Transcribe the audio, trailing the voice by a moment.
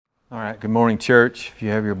All right, good morning, church. If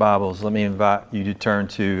you have your Bibles, let me invite you to turn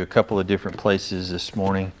to a couple of different places this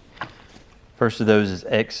morning. First of those is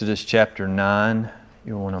Exodus chapter 9.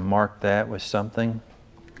 You'll want to mark that with something.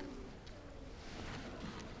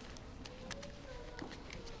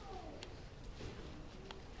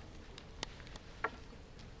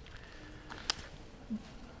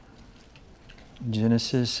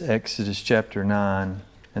 Genesis, Exodus chapter 9.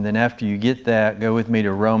 And then after you get that, go with me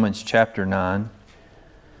to Romans chapter 9.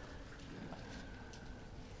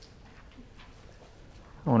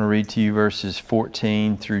 I want to read to you verses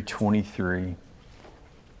 14 through 23.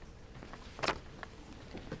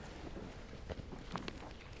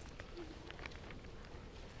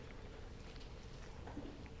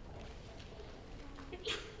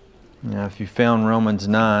 Now, if you found Romans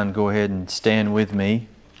 9, go ahead and stand with me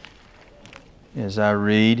as I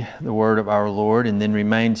read the word of our Lord, and then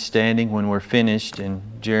remain standing when we're finished,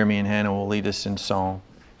 and Jeremy and Hannah will lead us in song.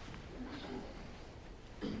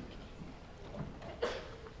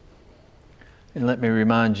 And let me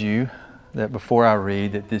remind you that before I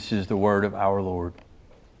read, that this is the word of our Lord.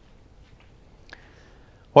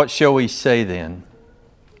 What shall we say then?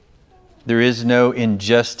 There is no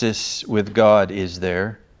injustice with God, is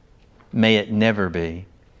there? May it never be.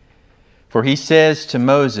 For he says to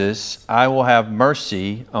Moses, I will have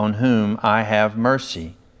mercy on whom I have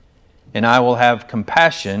mercy, and I will have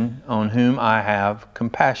compassion on whom I have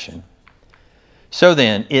compassion. So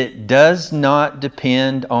then, it does not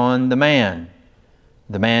depend on the man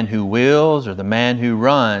who wills or the man who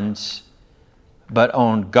runs, but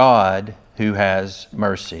on God who has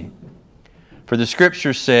mercy. For the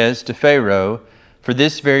Scripture says to Pharaoh, for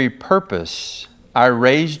this very purpose I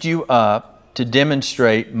raised you up to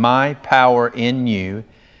demonstrate my power in you,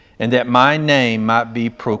 and that my name might be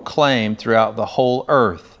proclaimed throughout the whole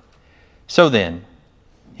earth. So then,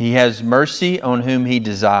 he has mercy on whom he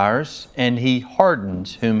desires, and he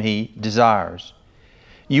hardens whom he desires.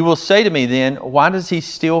 You will say to me then, why does he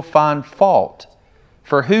still find fault?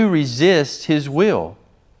 For who resists his will?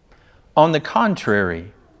 On the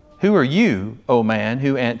contrary, who are you, O man,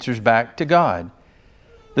 who answers back to God?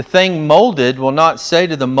 The thing molded will not say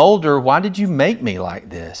to the molder, why did you make me like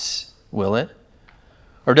this? Will it?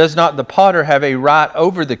 Or does not the potter have a right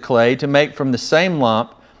over the clay to make from the same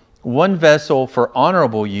lump one vessel for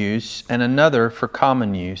honorable use and another for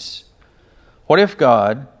common use? What if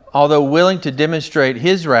God, although willing to demonstrate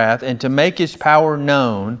his wrath and to make his power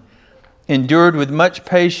known, endured with much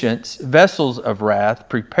patience vessels of wrath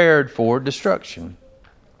prepared for destruction?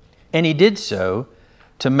 And he did so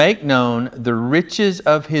to make known the riches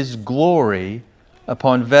of his glory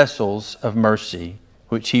upon vessels of mercy,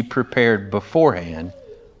 which he prepared beforehand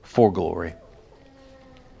for glory.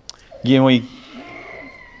 Again, we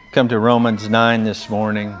come to Romans 9 this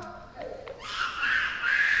morning.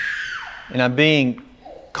 And I'm being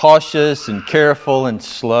cautious and careful and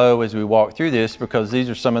slow as we walk through this, because these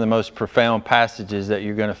are some of the most profound passages that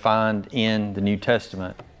you're going to find in the New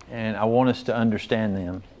Testament. And I want us to understand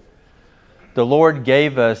them. The Lord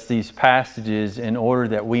gave us these passages in order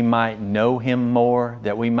that we might know Him more,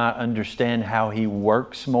 that we might understand how He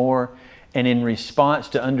works more, and in response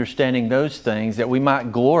to understanding those things, that we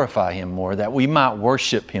might glorify Him more, that we might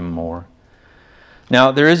worship Him more.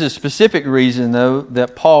 Now, there is a specific reason, though,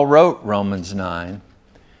 that Paul wrote Romans 9.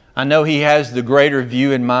 I know he has the greater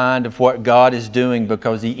view in mind of what God is doing,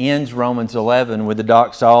 because he ends Romans 11 with the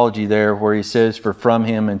doxology there where he says, for from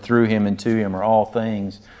Him and through Him and to Him are all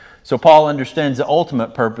things. So Paul understands the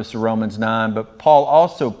ultimate purpose of Romans 9, but Paul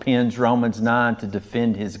also pens Romans 9 to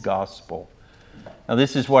defend his gospel. Now,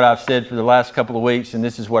 this is what I've said for the last couple of weeks, and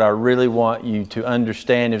this is what I really want you to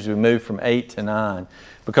understand as we move from 8 to 9.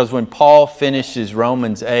 Because when Paul finishes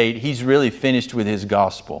Romans 8, he's really finished with his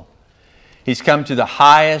gospel. He's come to the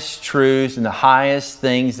highest truths and the highest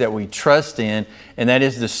things that we trust in, and that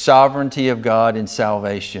is the sovereignty of God in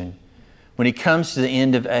salvation. When he comes to the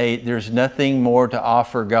end of 8, there's nothing more to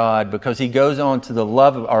offer God, because he goes on to the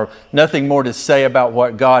love of, or nothing more to say about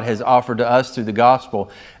what God has offered to us through the gospel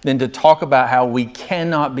than to talk about how we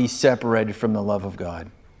cannot be separated from the love of God.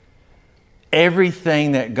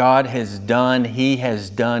 Everything that God has done, He has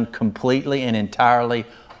done completely and entirely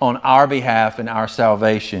on our behalf and our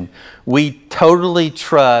salvation. We totally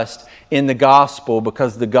trust in the gospel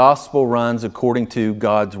because the gospel runs according to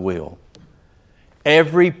God's will.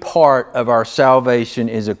 Every part of our salvation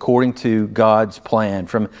is according to God's plan.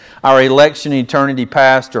 From our election in eternity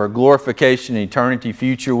past to our glorification in eternity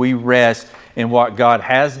future, we rest in what God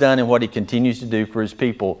has done and what He continues to do for His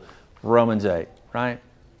people. Romans 8, right?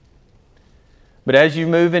 But as you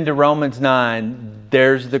move into Romans 9,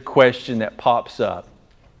 there's the question that pops up.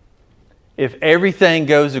 if everything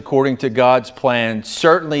goes according to God's plan,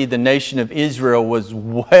 certainly the nation of Israel was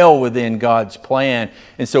well within God's plan.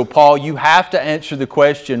 And so, Paul, you have to answer the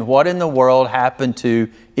question, what in the world happened to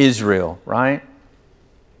Israel, right?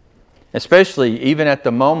 Especially even at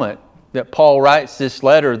the moment that Paul writes this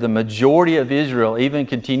letter, the majority of Israel, even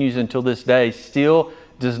continues until this day, still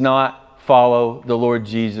does not follow the Lord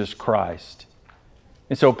Jesus Christ.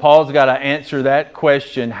 And so Paul's got to answer that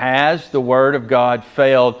question. Has the Word of God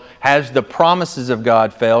failed? Has the promises of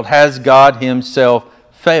God failed? Has God Himself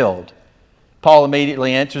failed? Paul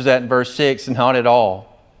immediately answers that in verse 6, not at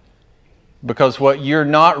all. Because what you're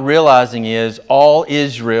not realizing is all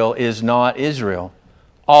Israel is not Israel.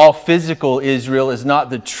 All physical Israel is not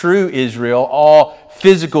the true Israel. All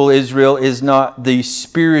physical Israel is not the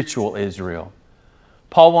spiritual Israel.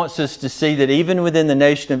 Paul wants us to see that even within the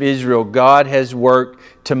nation of Israel, God has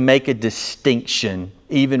worked to make a distinction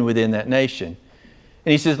even within that nation.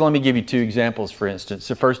 And he says, let me give you two examples, for instance.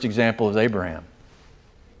 The first example is Abraham.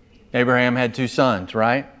 Abraham had two sons,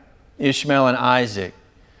 right? Ishmael and Isaac.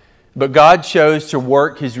 But God chose to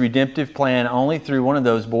work His redemptive plan only through one of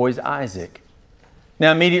those boys, Isaac.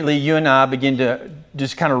 Now, immediately, you and I begin to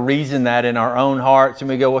just kind of reason that in our own hearts, and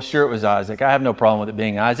we go, well, sure, it was Isaac. I have no problem with it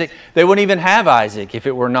being Isaac. They wouldn't even have Isaac if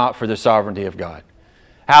it were not for the sovereignty of God.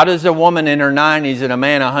 How does a woman in her 90s and a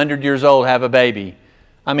man 100 years old have a baby?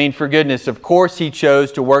 I mean, for goodness, of course He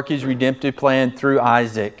chose to work His redemptive plan through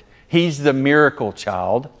Isaac. He's the miracle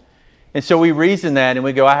child. And so we reason that and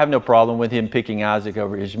we go, I have no problem with Him picking Isaac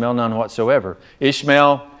over Ishmael, none whatsoever.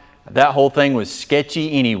 Ishmael, that whole thing was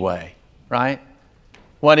sketchy anyway, right?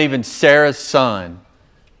 Wasn't even Sarah's son.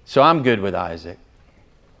 So I'm good with Isaac.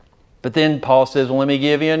 But then Paul says, well, let me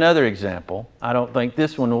give you another example. I don't think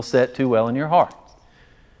this one will set too well in your heart.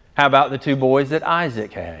 How about the two boys that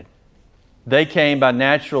Isaac had? They came by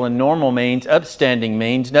natural and normal means, upstanding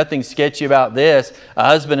means. Nothing sketchy about this. A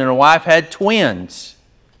husband and a wife had twins.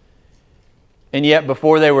 And yet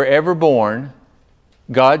before they were ever born,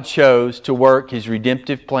 God chose to work His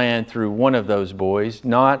redemptive plan through one of those boys,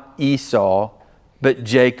 not Esau, but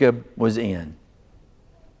Jacob was in.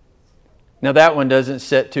 Now that one doesn't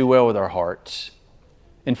set too well with our hearts.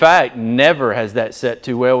 In fact, never has that set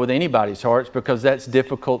too well with anybody's hearts because that's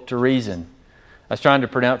difficult to reason. I was trying to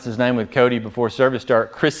pronounce his name with Cody before service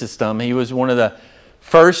started, Chrysostom. He was one of the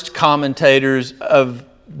first commentators of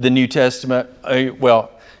the New Testament,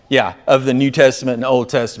 of the New Testament and Old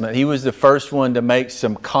Testament. He was the first one to make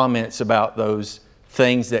some comments about those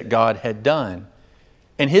things that God had done.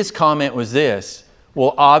 And his comment was this: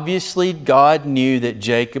 well, obviously God knew that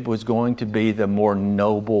Jacob was going to be the more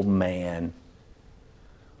noble man.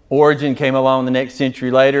 Origen came along the next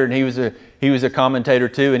century later, and he was a commentator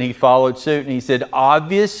too, and he followed suit, and he said,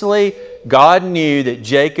 obviously God knew that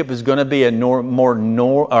Jacob was going to be a more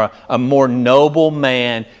noble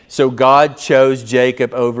man, so God chose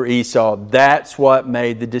Jacob over Esau. That's what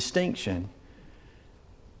made the distinction.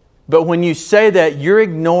 But when you say that, you're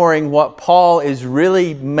ignoring what Paul is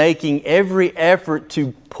really making every effort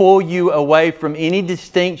to pull you away from any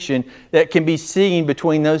distinction that can be seen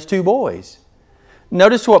between those two boys.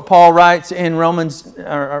 Notice what Paul writes in Romans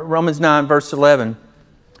 9, verse 11.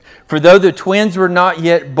 For though the twins were not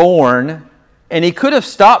yet born, and he could have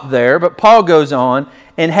stopped there, but Paul goes on,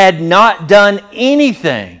 and had not done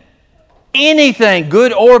anything,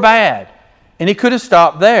 good or bad. And he could have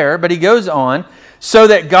stopped there, but he goes on, so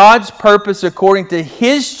that God's purpose according to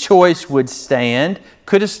His choice would stand.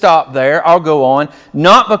 Could have stopped there. I'll go on.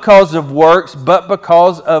 Not because of works, but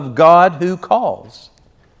because of God who calls.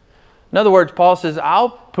 In other words, Paul says, I'll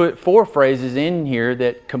put four phrases in here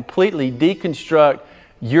that completely deconstruct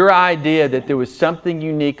your idea that there was something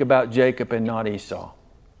unique about Jacob and not Esau.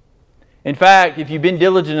 In fact, if you've been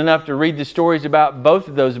diligent enough to read the stories about both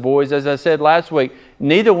of those boys, as I said last week,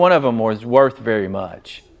 neither one of them was worth very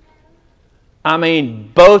much. I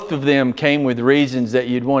mean, both of them came with reasons that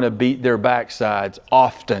you'd want to beat their backsides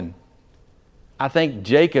often. I think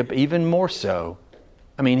Jacob even more so.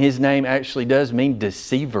 I mean, his name actually does mean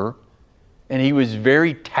deceiver. And he was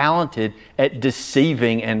very talented at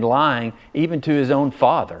deceiving and lying, even to his own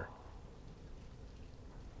father.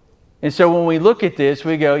 And so when we look at this,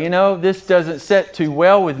 we go, this doesn't set too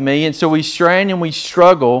well with me. And so we strain and we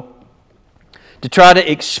struggle to try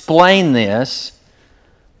to explain this.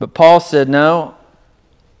 But Paul said, no,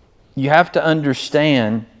 you have to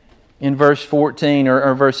understand in verse 14,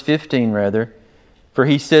 or verse 15 rather, for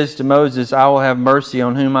he says to Moses, I will have mercy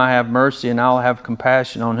on whom I have mercy, and I will have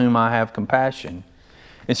compassion on whom I have compassion.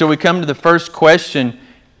 And so we come to the first question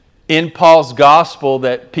in Paul's gospel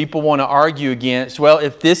that people want to argue against. Well,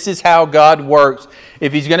 if this is how God works,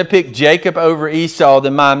 if He's going to pick Jacob over Esau,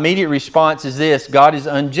 then my immediate response is this: God is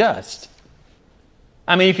unjust.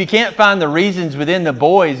 I mean, if you can't find the reasons within the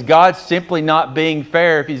boys, God's simply not being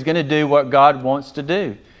fair if He's going to do what God wants to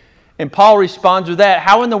do. And Paul responds with that: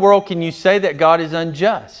 how in the world can you say that God is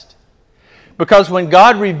unjust? Because when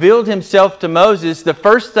God revealed Himself to Moses, the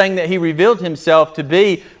first thing that He revealed Himself to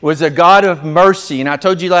be was a God of mercy. And I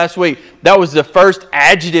told you last week, that was the first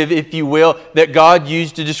adjective, if you will, that God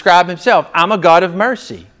used to describe Himself. I'm a God of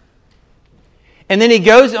mercy. And then He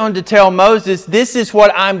goes on to tell Moses, this is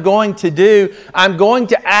what I'm going to do. I'm going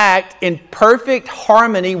to act in perfect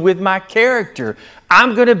harmony with my character.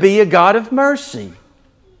 I'm going to be a God of mercy.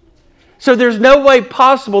 So there's no way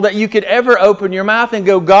possible that you could ever open your mouth and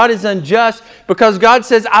go, God is unjust, because God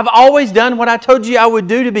says, I've always done what I told you I would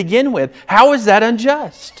do to begin with. How is that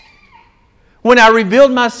unjust? When I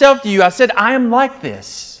revealed myself to you, I said, I am like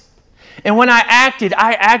this. And when I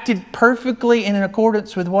acted perfectly in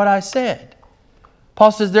accordance with what I said.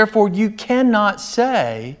 Paul says, therefore, you cannot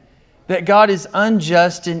say that God is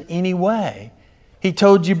unjust in any way. He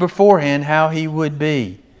told you beforehand how He would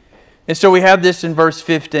be. And so we have this in verse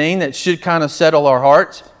 15 that should kind of settle our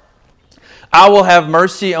hearts. I will have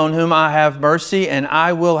mercy on whom I have mercy, and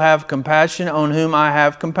I will have compassion on whom I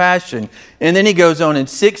have compassion. And then he goes on in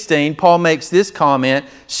 16, Paul makes this comment: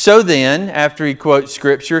 so then, after he quotes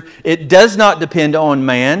Scripture, it does not depend on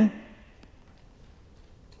man,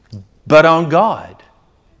 but on God,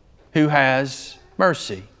 who has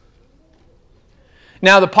mercy.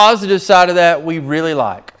 Now, the positive side of that we really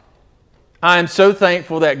like. I am so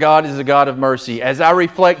thankful that God is a God of mercy. As I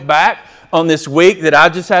reflect back on this week that I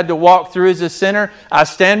just had to walk through as a sinner, I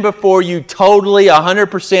stand before you totally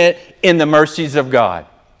 100% in the mercies of God.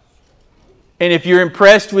 And if you're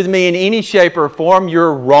impressed with me in any shape or form,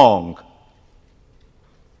 you're wrong.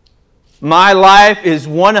 My life is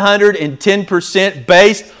 110%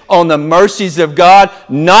 based on the mercies of God,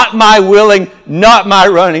 not my willing, not my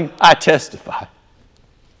running. I testify.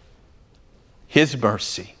 His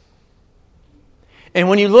mercy. And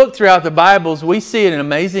when you look throughout the Bibles, we see an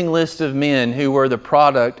amazing list of men who were the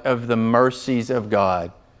product of the mercies of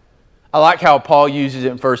God. I like how Paul uses it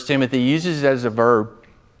in 1 Timothy. He uses it as a verb.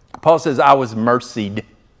 Paul says, I was mercied.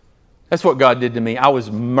 That's what God did to me. I was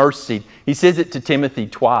mercied. He says it to Timothy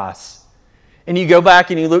twice. And you go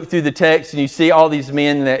back and you look through the text and you see all these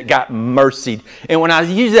men that got mercied. And when I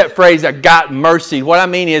use that phrase, I got mercied, what I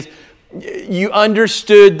mean is, you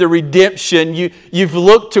understood the redemption. You've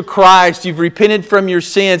looked to Christ. You've repented from your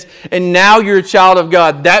sins. And now you're a child of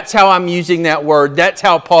God. That's how I'm using that word. That's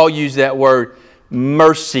how Paul used that word.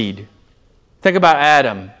 Mercied. Think about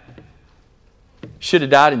Adam. Should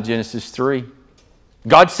have died in Genesis 3.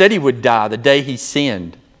 God said he would die the day he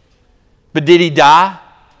sinned. But did he die?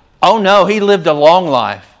 Oh no, he lived a long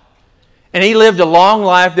life. And he lived a long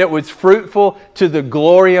life that was fruitful to the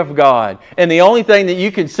glory of God. And the only thing that you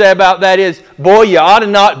can say about that is, boy, you ought to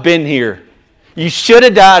not been here. You should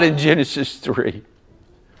have died in Genesis 3.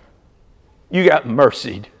 You got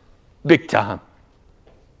mercied. Big time.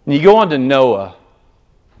 And you go on to Noah.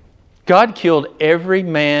 God killed every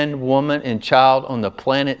man, woman, and child on the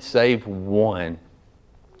planet save one.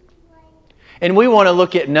 And we want to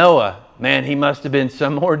look at Noah. Man, he must have been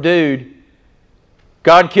some more dude.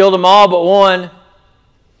 God killed them all but one.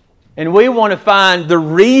 And we want to find the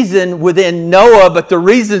reason within Noah, but the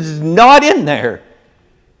reason is not in there.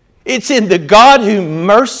 It's in the God who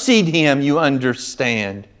mercied him, you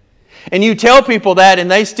understand. And you tell people that and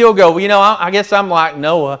they still go, well, you know, I guess I'm like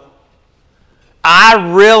Noah.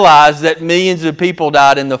 I realize that millions of people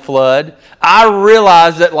died in the flood. I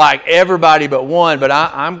realize that like everybody but one, but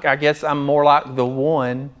I guess I'm more like the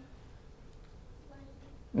one.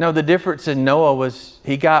 No, the difference in Noah was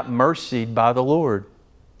he got mercied by the Lord.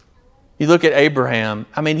 You look at Abraham.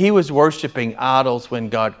 I mean, he was worshiping idols when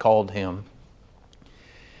God called him.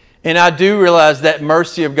 And I do realize that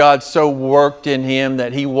mercy of God so worked in him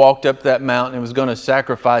that he walked up that mountain and was going to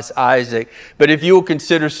sacrifice Isaac. But if you will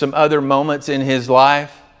consider some other moments in his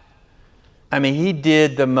life, I mean, he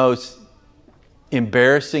did the most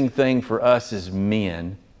embarrassing thing for us as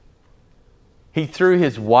men. He threw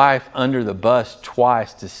his wife under the bus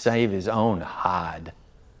twice to save his own hide.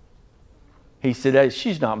 He said, hey,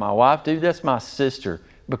 she's not my wife, dude. That's my sister.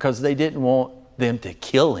 Because they didn't want them to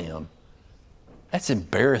kill him. That's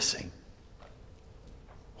embarrassing.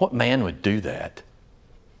 What man would do that?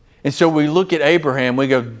 And so we look at Abraham, we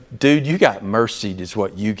go, dude, you got mercied is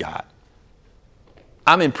what you got.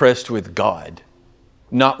 I'm impressed with God,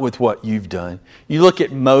 not with what you've done. You look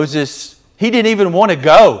at Moses, he didn't even want to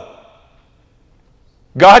go.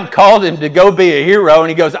 God called him to go be a hero, and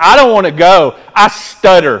he goes, I don't want to go. I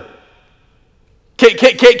stutter.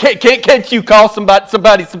 Can't you call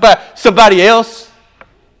somebody else?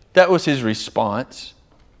 That was his response.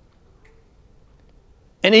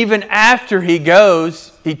 And even after he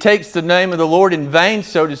goes, he takes the name of the Lord in vain,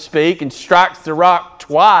 so to speak, and strikes the rock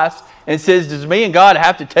twice and says, does me and God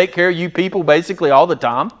have to take care of you people basically all the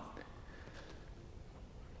time?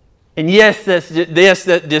 And yes,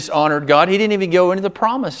 that dishonored God. He didn't even go into the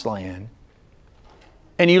promised land.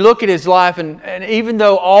 And you look at his life, and even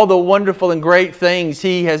though all the wonderful and great things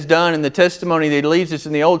he has done and the testimony that he leaves us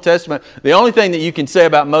in the Old Testament, the only thing that you can say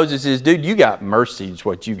about Moses is, dude, you got mercy is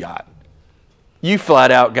what you got. You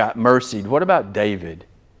flat out got mercied. What about David?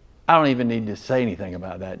 I don't even need to say anything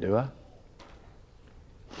about that, do I?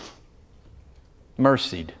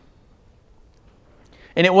 Mercied.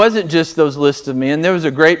 And it wasn't just those lists of men. There was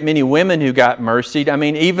a great many women who got mercied. I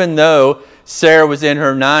mean, even though Sarah was in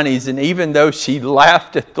her 90s and even though she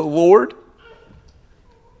laughed at the Lord,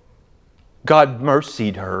 God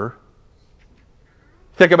mercied her.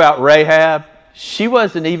 Think about Rahab. She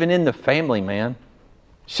wasn't even in the family, man.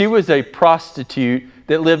 She was a prostitute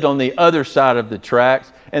that lived on the other side of the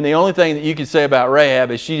tracks. And the only thing that you can say about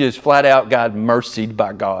Rahab is she just flat out got mercied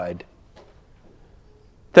by God.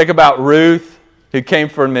 Think about Ruth, who came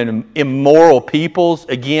from immoral peoples,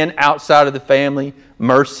 again, outside of the family,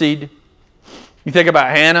 mercied. You think about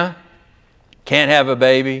Hannah, can't have a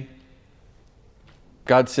baby.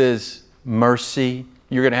 God says, mercy.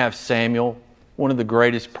 You're going to have Samuel, one of the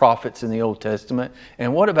greatest prophets in the Old Testament.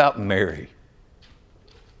 And what about Mary?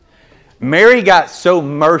 Mary got so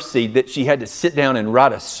mercied that she had to sit down and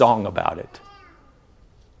write a song about it,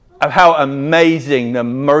 of how amazing the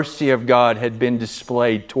mercy of God had been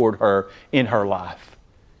displayed toward her in her life.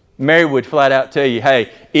 Mary would flat out tell you,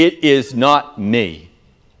 hey, it is not me.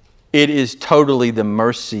 It is totally the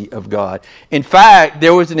mercy of God. In fact,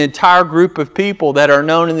 there was an entire group of people that are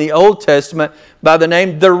known in the Old Testament by the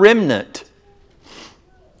name the remnant.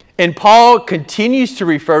 And Paul continues to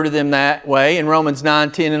refer to them that way in Romans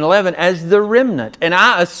 9, 10, and 11 as the remnant. And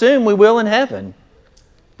I assume we will in heaven.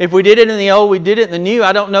 If we did it in the old, we did it in the new.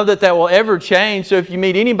 I don't know that will ever change. So if you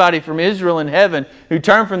meet anybody from Israel in heaven who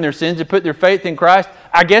turn from their sins and put their faith in Christ,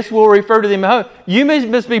 I guess we'll refer to them as, you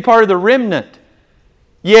must be part of the remnant.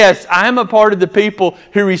 Yes, I am a part of the people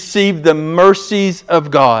who receive the mercies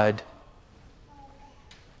of God.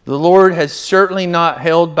 The Lord has certainly not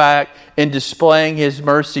held back in displaying His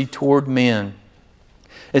mercy toward men.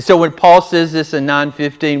 And so when Paul says this in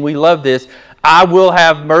 9:15, we love this. I will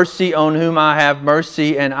have mercy on whom I have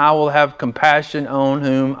mercy, and I will have compassion on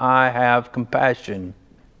whom I have compassion.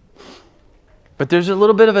 But there's a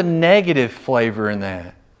little bit of a negative flavor in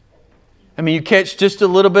that. I mean, you catch just a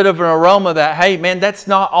little bit of an aroma that, hey, man, that's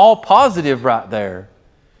not all positive right there.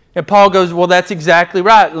 And Paul goes, well, that's exactly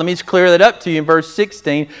right. Let me just clear that up to you in verse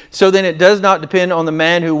 16. So then it does not depend on the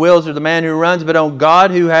man who wills or the man who runs, but on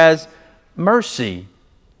God who has mercy.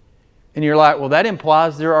 And you're like, well, that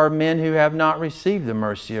implies there are men who have not received the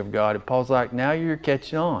mercy of God. And Paul's like, now you're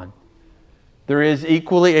catching on. There is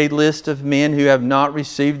equally a list of men who have not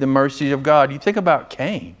received the mercy of God. You think about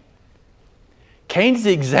Cain. Cain's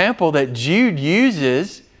the example that Jude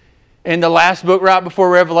uses in the last book right before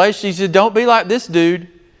Revelation. He said, don't be like this dude.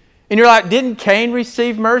 And you're like, didn't Cain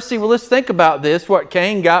receive mercy? Well, let's think about this, what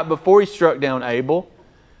Cain got before he struck down Abel.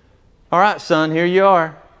 All right, son, here you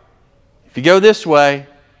are. If you go this way,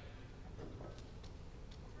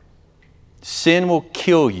 sin will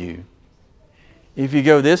kill you. If you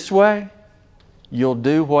go this way, you'll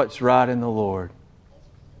do what's right in the Lord.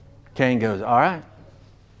 Cain goes, all right,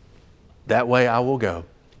 that way I will go.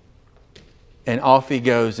 And off he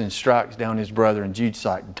goes and strikes down his brother. And Jude's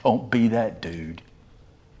like, don't be that dude.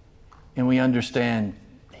 And we understand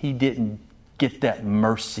he didn't get that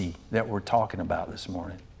mercy that we're talking about this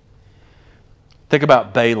morning. Think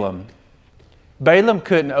about Balaam. Balaam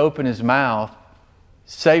couldn't open his mouth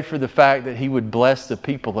save for the fact that he would bless the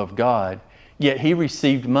people of God, yet he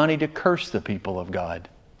received money to curse the people of God.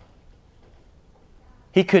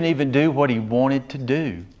 He couldn't even do what he wanted to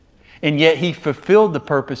do. And yet he fulfilled the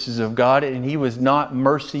purposes of God, and he was not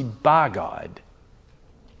mercied by God.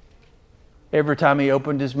 Every time he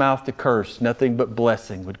opened his mouth to curse, nothing but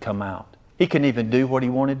blessing would come out. He couldn't even do what he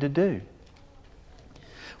wanted to do.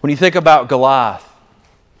 When you think about Goliath,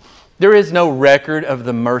 there is no record of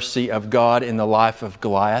the mercy of God in the life of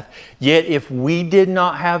Goliath. Yet if we did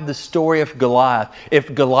not have the story of Goliath,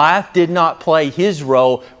 if Goliath did not play his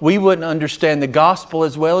role, we wouldn't understand the gospel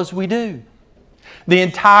as well as we do. The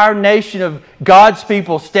entire nation of God's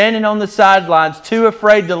people standing on the sidelines, too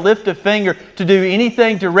afraid to lift a finger to do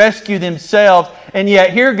anything to rescue themselves. And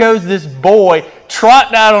yet here goes this boy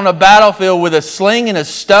trotting out on a battlefield with a sling and a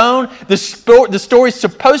stone. The story's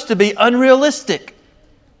supposed to be unrealistic.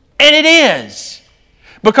 And it is.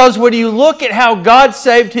 Because when you look at how God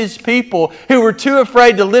saved His people who were too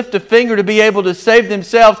afraid to lift a finger to be able to save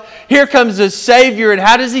themselves, here comes a Savior. And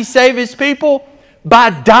how does He save His people?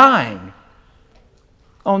 By dying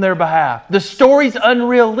on their behalf. The story's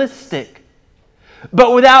unrealistic.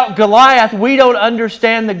 But without Goliath, we don't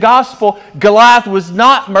understand the gospel. Goliath was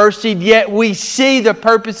not mercied, yet we see the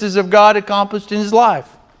purposes of God accomplished in his life.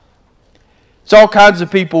 It's all kinds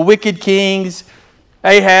of people, wicked kings,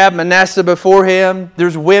 Ahab, Manasseh before him.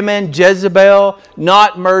 There's women, Jezebel,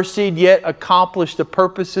 not mercied, yet accomplished the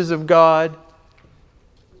purposes of God.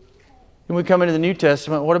 When we come into the New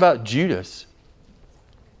Testament, what about Judas?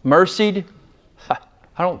 Mercied?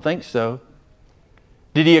 I don't think so.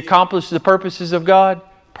 Did he accomplish the purposes of God?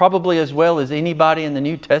 Probably as well as anybody in the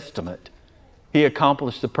New Testament. He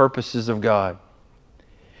accomplished the purposes of God.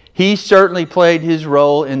 He certainly played his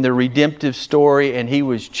role in the redemptive story, and he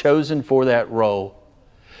was chosen for that role.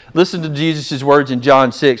 Listen to Jesus' words in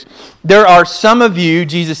John 6. There are some of you,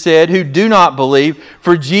 Jesus said, who do not believe,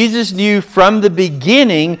 for Jesus knew from the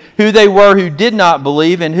beginning who they were who did not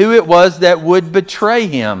believe and who it was that would betray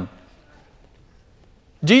Him.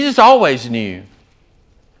 Jesus always knew.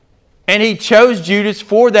 And He chose Judas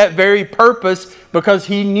for that very purpose because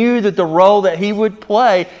He knew that the role that he would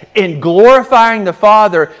play in glorifying the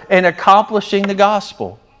Father and accomplishing the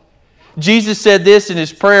gospel. Jesus said this in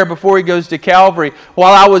His prayer before He goes to Calvary.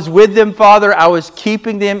 While I was with them, Father, I was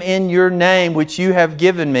keeping them in Your name, which You have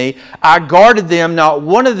given Me. I guarded them, not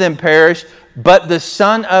one of them perished, but the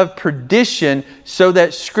son of perdition, so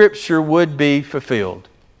that Scripture would be fulfilled.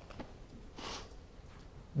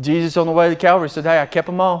 Jesus on the way to Calvary said, hey, I kept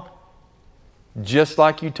them all. Just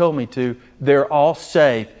like You told me to. They're all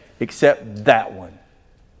safe except that one.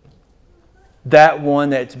 That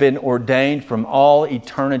one that's been ordained from all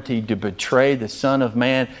eternity to betray the Son of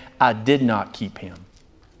Man. I did not keep him.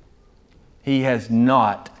 He has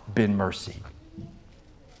not been mercied.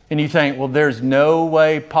 And you think, well, there's no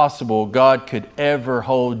way possible God could ever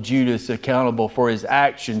hold Judas accountable for his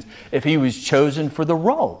actions if he was chosen for the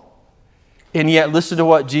role. And yet, listen to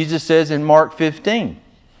what Jesus says in Mark 15.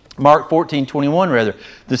 Mark 14:21 rather.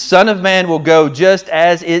 The Son of Man will go just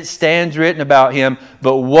as it stands written about Him.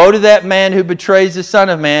 But woe to that man who betrays the Son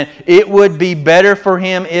of Man. It would be better for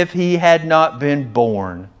him if he had not been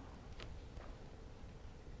born.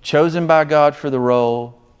 Chosen by God for the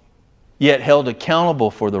role, yet held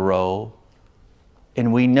accountable for the role.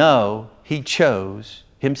 And we know He chose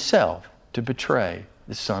Himself to betray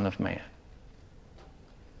the Son of Man.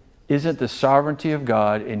 Isn't the sovereignty of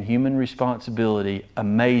God and human responsibility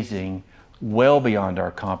amazing, well beyond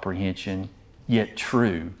our comprehension, yet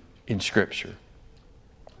true in Scripture?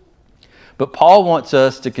 But Paul wants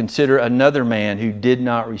us to consider another man who did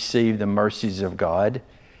not receive the mercies of God,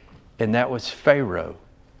 and that was Pharaoh.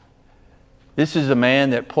 This is a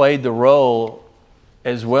man that played the role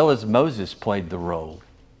as well as Moses played the role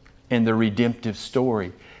in the redemptive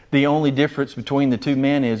story. The only difference between the two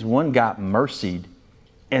men is one got mercied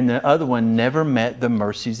and the other one never met the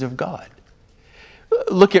mercies of God.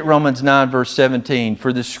 Look at Romans 9 verse 17.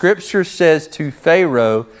 For the Scripture says to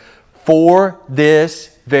Pharaoh, for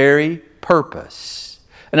this very purpose.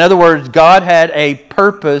 In other words, God had a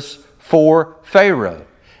purpose for Pharaoh.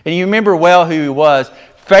 And you remember well who he was.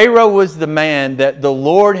 Pharaoh was the man that the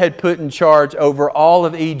Lord had put in charge over all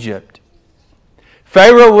of Egypt.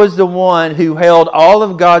 Pharaoh was the one who held all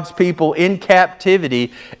of God's people in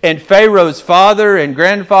captivity, and Pharaoh's father and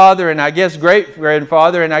grandfather and I guess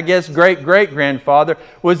great-grandfather and I guess great-great-grandfather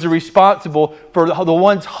was responsible for the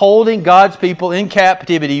ones holding God's people in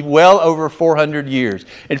captivity well over 400 years.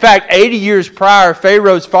 In fact, 80 years prior,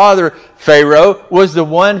 Pharaoh's father, Pharaoh, was the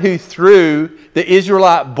one who threw the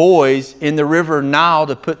Israelite boys in the river Nile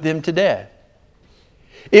to put them to death.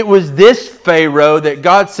 It was this Pharaoh that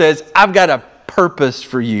God says, I've got a purpose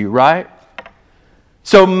for you, right?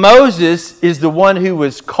 So Moses is the one who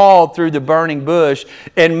was called through the burning bush,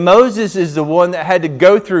 and Moses is the one that had to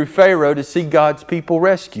go through Pharaoh to see God's people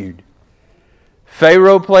rescued.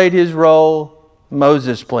 Pharaoh played his role,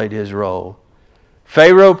 Moses played his role.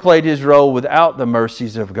 Pharaoh played his role without the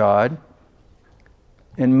mercies of God,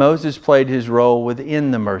 and Moses played his role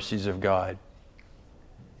within the mercies of God.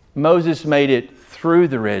 Moses made it through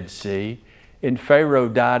the Red Sea, and Pharaoh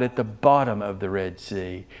died at the bottom of the Red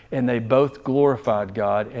Sea. And they both glorified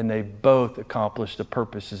God, and they both accomplished the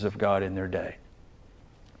purposes of God in their day.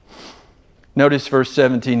 Notice verse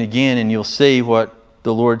 17 again, and you'll see what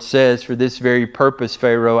the Lord says. For this very purpose,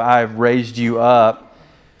 Pharaoh, I have raised you up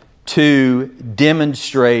to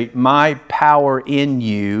demonstrate my power in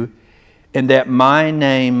you, and that my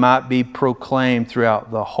name might be proclaimed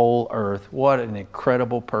throughout the whole earth. What an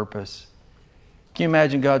incredible purpose. Can you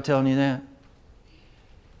imagine God telling you that?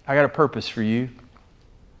 I got a purpose for you.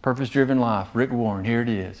 Purpose-driven life. Rick Warren, here it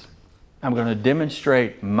is. I'm going to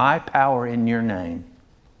demonstrate my power in your name.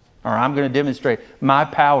 Or I'm going to demonstrate my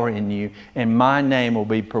power in you, and my name will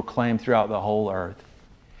be proclaimed throughout the whole earth.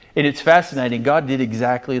 And it's fascinating. God did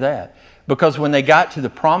exactly that. Because when they got to the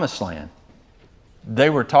promised land, they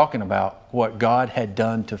were talking about what God had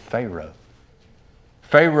done to Pharaoh.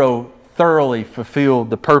 Pharaoh thoroughly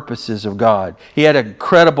fulfilled the purposes of God. He had an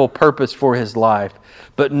incredible purpose for his life.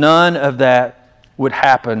 But none of that would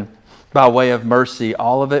happen by way of mercy.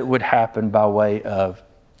 All of it would happen by way of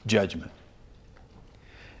judgment.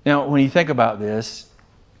 Now, when you think about this,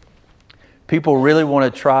 people really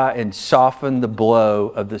want to try and soften the blow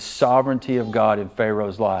of the sovereignty of God in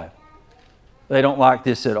Pharaoh's life. They don't like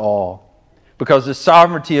this at all. Because the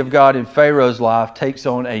sovereignty of God in Pharaoh's life takes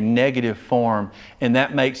on a negative form, and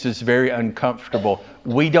that makes us very uncomfortable.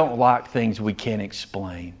 We don't like things we can't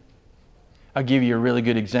explain. I'll give you a really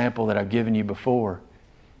good example that I've given you before.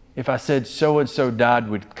 If I said so-and-so died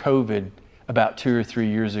with COVID about 2 or 3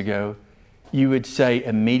 years ago, you would say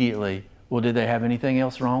immediately, well, did they have anything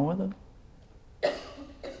else wrong with them?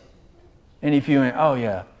 And if you went, oh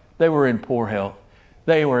yeah, they were in poor health.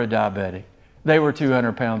 They were a diabetic. They were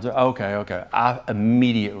 200 pounds. Okay. I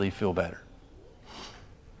immediately feel better.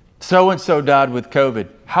 So-and-so died with COVID.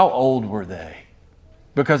 How old were they?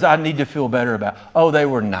 Because I need to feel better about, they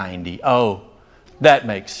were 90. Oh, that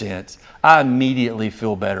makes sense. I immediately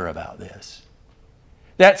feel better about this.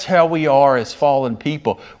 That's how we are as fallen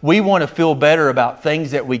people. We want to feel better about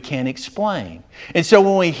things that we can't explain. And so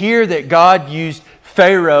when we hear that God used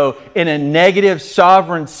Pharaoh in a negative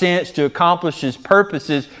sovereign sense to accomplish His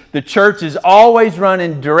purposes, the church is always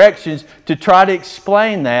running directions to try to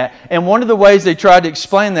explain that. And one of the ways they tried to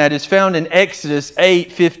explain that is found in Exodus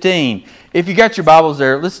 8:15. If you got your Bibles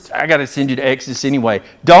there, I got to send you to Exodus anyway.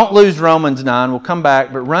 Don't lose Romans 9. We'll come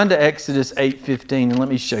back, but run to Exodus 8:15 and let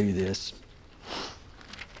me show you this.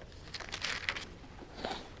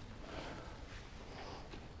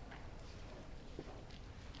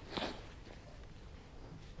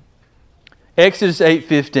 Exodus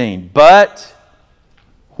 8:15. But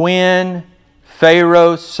when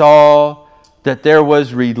Pharaoh saw that there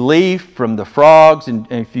was relief from the frogs, and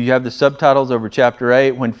if you have the subtitles over chapter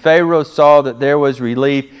 8, when Pharaoh saw that there was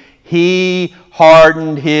relief, he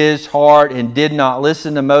hardened his heart and did not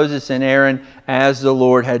listen to Moses and Aaron as the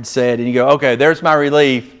Lord had said. And you go, okay, there's my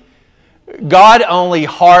relief. God only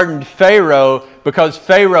hardened Pharaoh because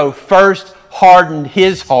Pharaoh first hardened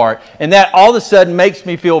his heart. And that all of a sudden makes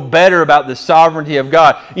me feel better about the sovereignty of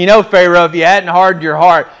God. You know, Pharaoh, if you hadn't hardened your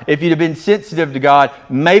heart, if you'd have been sensitive to God,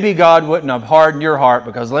 maybe God wouldn't have hardened your heart,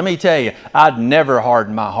 because let me tell you, I'd never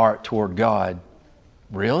harden my heart toward God.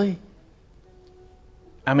 Really?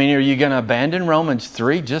 I mean, are you going to abandon Romans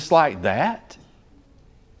 3 just like that?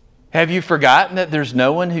 Have you forgotten that there's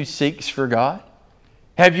no one who seeks for God?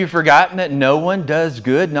 Have you forgotten that no one does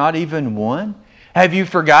good, not even one? Have you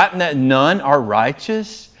forgotten that none are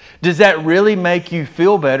righteous? Does that really make you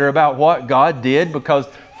feel better about what God did because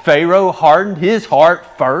Pharaoh hardened his heart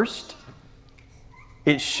first?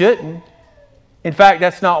 It shouldn't. In fact,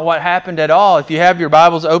 that's not what happened at all. If you have your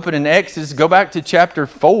Bibles open in Exodus, go back to chapter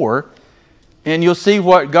 4, and you'll see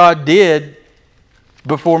what God did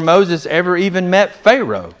before Moses ever even met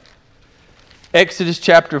Pharaoh. Exodus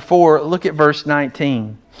chapter 4, look at verse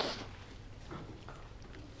 19.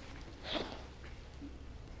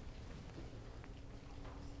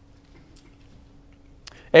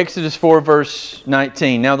 Exodus 4 verse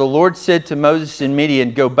 19. Now the Lord said to Moses in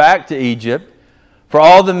Midian, go back to Egypt, for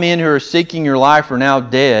all the men who are seeking your life are now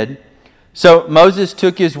dead. So Moses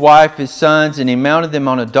took his wife, his sons, and he mounted them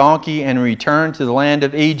on a donkey and returned to the land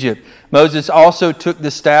of Egypt. Moses also took the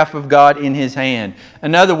staff of God in his hand.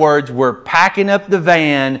 In other words, we're packing up the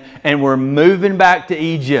van and we're moving back to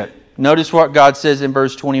Egypt. Notice what God says in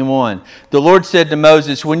verse 21. The Lord said to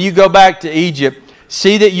Moses, when you go back to Egypt,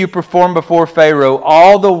 see that you perform before Pharaoh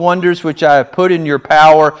all the wonders which I have put in your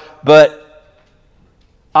power, but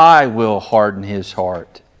I will harden his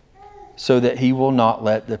heart so that he will not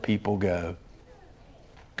let the people go.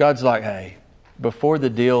 God's like, hey, before the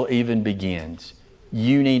deal even begins,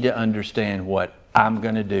 you need to understand what I'm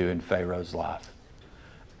going to do in Pharaoh's life.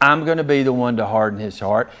 I'm going to be the one to harden his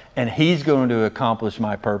heart, and he's going to accomplish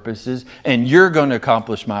my purposes, and you're going to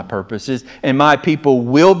accomplish my purposes, and my people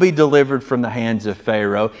will be delivered from the hands of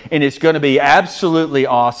Pharaoh, and it's going to be absolutely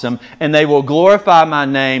awesome, and they will glorify my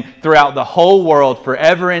name throughout the whole world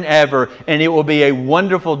forever and ever, and it will be a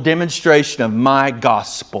wonderful demonstration of my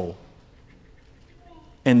gospel.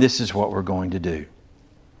 And this is what we're going to do.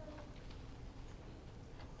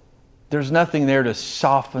 There's nothing there to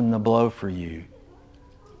soften the blow for you.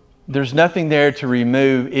 There's nothing there to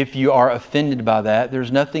remove, if you are offended by that,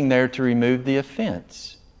 there's nothing there to remove the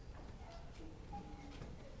offense.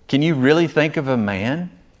 Can you really think of a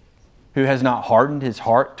man who has not hardened his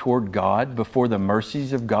heart toward God before the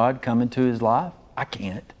mercies of God come into his life? I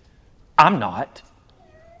can't. I'm not.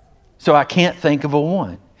 So I can't think of a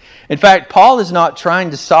one. In fact, Paul is not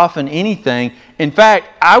trying to soften anything. In fact,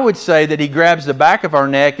 I would say that he grabs the back of our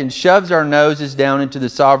neck and shoves our noses down into the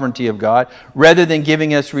sovereignty of God rather than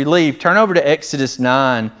giving us relief. Turn over to Exodus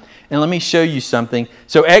 9 and let me show you something.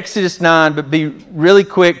 So Exodus 9, but be really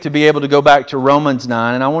quick to be able to go back to Romans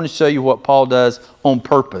 9. And I want to show you what Paul does on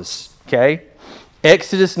purpose. Okay?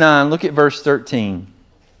 Exodus 9, look at verse 13.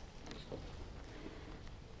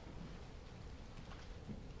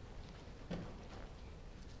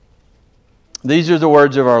 These are the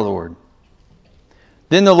words of our Lord.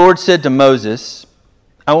 Then the Lord said to Moses,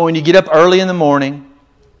 I want you to get up early in the morning.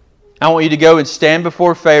 I want you to go and stand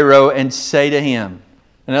before Pharaoh and say to him.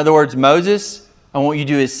 In other words, Moses, I want you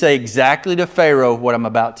to say exactly to Pharaoh what I'm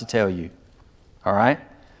about to tell you. All right?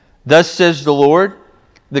 Thus says the Lord,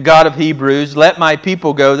 the God of Hebrews, let my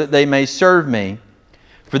people go that they may serve me.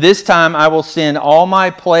 For this time I will send all my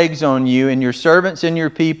plagues on you and your servants and your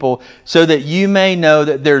people, so that you may know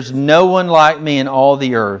that there's no one like me in all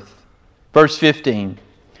the earth. Verse 15.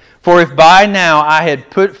 For if by now I had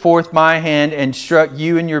put forth my hand and struck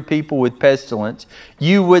you and your people with pestilence,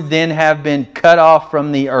 you would then have been cut off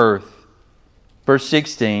from the earth. Verse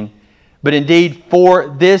 16. But indeed for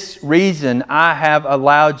this reason I have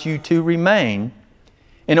allowed you to remain,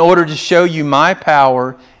 in order to show you my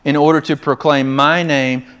power, in order to proclaim my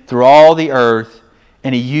name through all the earth.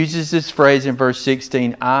 And he uses this phrase in verse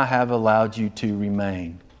 16, I have allowed you to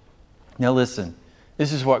remain. Now listen,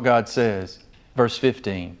 this is what God says. Verse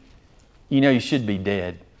 15, you know you should be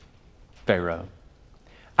dead, Pharaoh.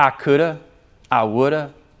 I coulda, I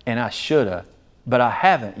woulda, and I shoulda, but I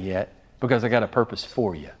haven't yet because I got a purpose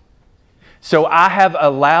for you. So I have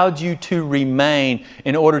allowed you to remain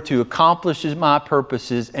in order to accomplish my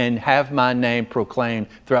purposes and have my name proclaimed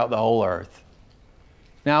throughout the whole earth.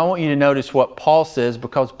 Now I want you to notice what Paul says,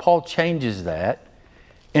 because Paul changes that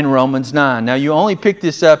in Romans 9. Now you only pick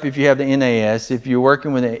this up if you have the NAS. If you're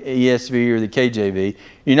working with the ESV or the KJV,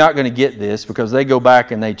 you're not going to get this because they go back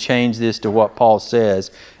and they change this to what Paul says.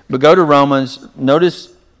 But go to Romans,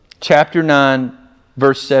 notice chapter 9,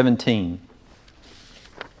 verse 17.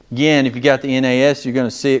 Again, if you got the NAS, you're going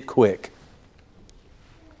to see it quick.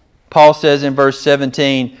 Paul says in verse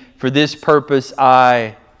 17, for this purpose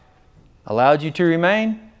I allowed you to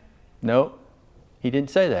remain? No, he didn't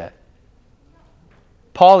say that.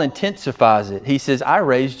 Paul intensifies it. He says, I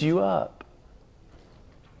raised you up.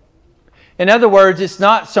 In other words, it's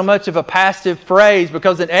not so much of a passive phrase,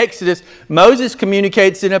 because in Exodus, Moses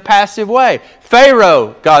communicates in a passive way.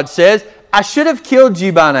 Pharaoh, God says, I should have killed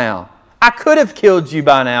you by now. I could have killed you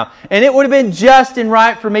by now, and it would have been just and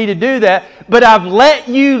right for me to do that, but I've let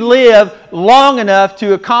you live long enough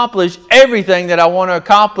to accomplish everything that I want to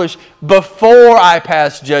accomplish before I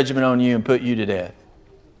pass judgment on you and put you to death.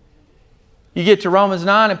 You get to Romans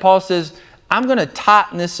 9 and Paul says, I'm going to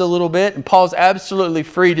tighten this a little bit, and Paul's absolutely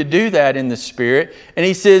free to do that in the Spirit. And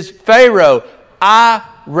he says, Pharaoh, I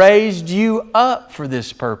raised you up for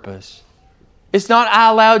this purpose. It's not I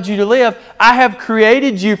allowed you to live. I have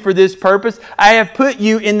created you for this purpose. I have put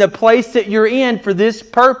you in the place that you're in for this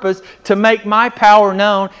purpose, to make my power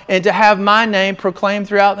known and to have my name proclaimed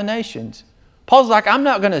throughout the nations. Paul's like, I'm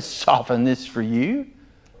not going to soften this for you.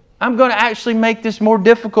 I'm going to actually make this more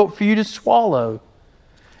difficult for you to swallow.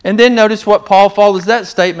 And then notice what Paul follows that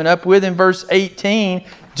statement up with in verse 18.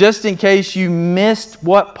 Just in case you missed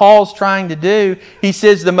what Paul's trying to do, he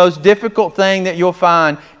says the most difficult thing that you'll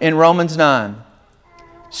find in Romans 9.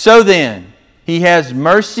 So then, he has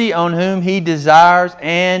mercy on whom he desires,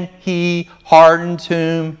 and he hardens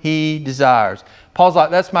whom he desires. Paul's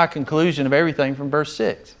like, that's my conclusion of everything from verse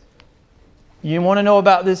 6. You want to know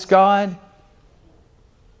about this God?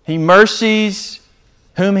 He mercies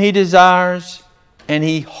whom he desires, and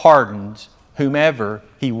he hardens whomever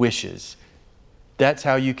he wishes. That's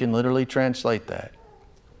how you can literally translate that.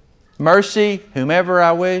 Mercy, whomever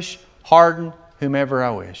I wish. Harden, whomever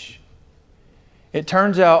I wish. It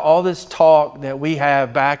turns out all this talk that we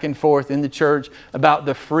have back and forth in the church about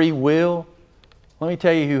the free will, let me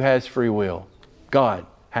tell you who has free will. God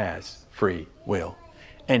has free will.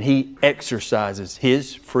 And He exercises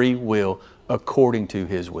His free will according to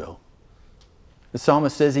His will. The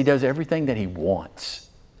psalmist says He does everything that He wants.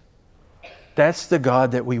 That's the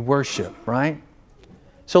God that we worship, right?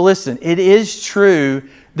 So listen, it is true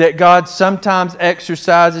that God sometimes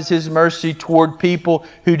exercises His mercy toward people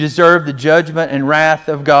who deserve the judgment and wrath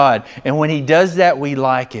of God. And when He does that, we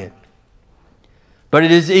like it. But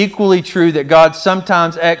it is equally true that God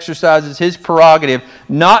sometimes exercises His prerogative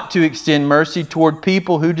not to extend mercy toward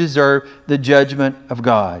people who deserve the judgment of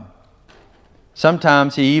God.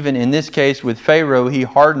 Sometimes He even, in this case with Pharaoh, He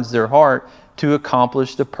hardens their heart to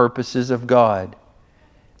accomplish the purposes of God.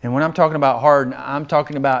 And when I'm talking about harden, I'm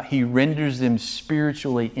talking about He renders them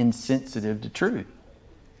spiritually insensitive to truth.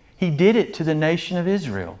 He did it to the nation of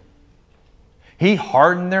Israel. He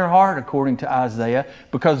hardened their heart, according to Isaiah,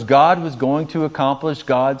 because God was going to accomplish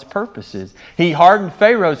God's purposes. He hardened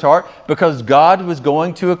Pharaoh's heart because God was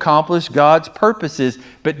going to accomplish God's purposes.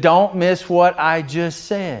 But don't miss what I just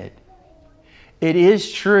said. It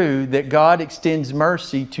is true that God extends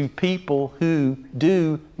mercy to people who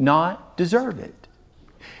do not deserve it.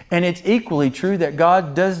 And it's equally true that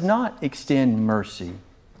God does not extend mercy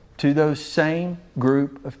to those same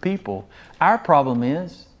group of people. Our problem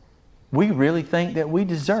is we really think that we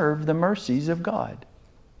deserve the mercies of God.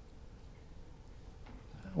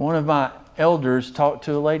 One of my elders talked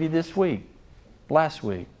to a lady last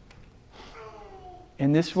week.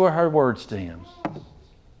 And this were her words to him.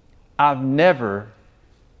 I've never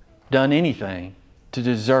done anything to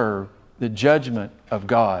deserve the judgment of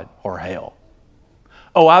God or hell.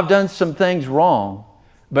 Oh, I've done some things wrong,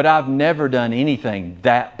 but I've never done anything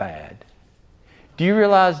that bad. Do you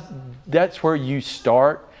realize that's where you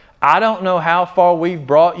start? I don't know how far we've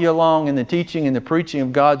brought you along in the teaching and the preaching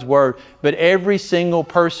of God's Word, but every single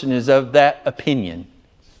person is of that opinion.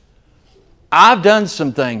 I've done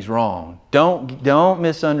some things wrong. Don't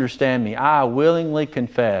misunderstand me. I willingly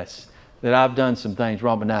confess that I've done some things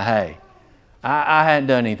wrong, but now, hey, I hadn't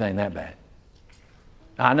done anything that bad.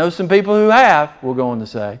 I know some people who have, we're going to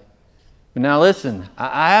say. But now listen,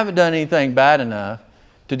 I haven't done anything bad enough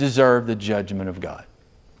to deserve the judgment of God.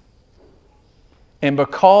 And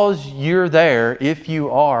because you're there, if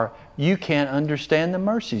you are, you can't understand the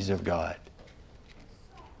mercies of God.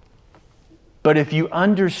 But if you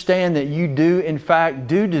understand that you do, in fact,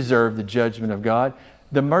 deserve the judgment of God,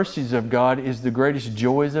 the mercies of God is the greatest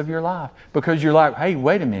joys of your life. Because you're like, hey,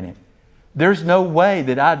 wait a minute. There's no way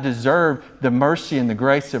that I deserve the mercy and the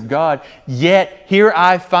grace of God. Yet here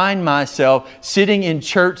I find myself sitting in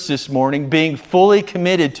church this morning being fully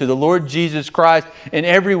committed to the Lord Jesus Christ in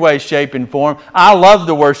every way, shape, and form. I love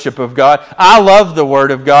the worship of God. I love the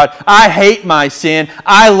Word of God. I hate my sin.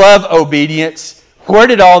 I love obedience. Where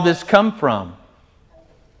did all this come from?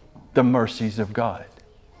 The mercies of God.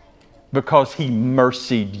 Because He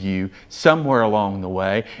mercied you somewhere along the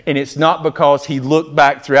way. And it's not because He looked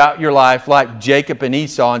back throughout your life like Jacob and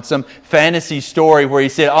Esau in some fantasy story where He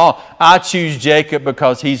said, oh, I choose Jacob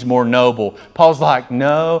because he's more noble. Paul's like,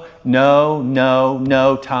 no,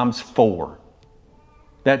 times 4.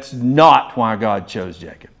 That's not why God chose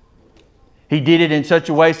Jacob. He did it in such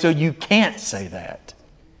a way so you can't say that.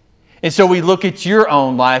 And so we look at your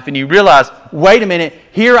own life and you realize, wait a minute,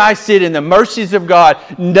 here I sit in the mercies of God,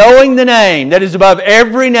 knowing the name that is above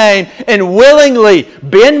every name, and willingly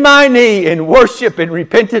bend my knee in worship and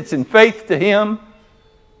repentance and faith to Him.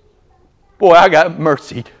 Boy, I got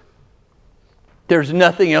mercied. There's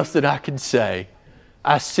nothing else that I can say.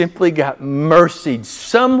 I simply got mercied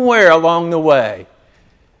somewhere along the way.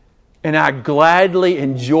 And I gladly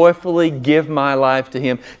and joyfully give my life to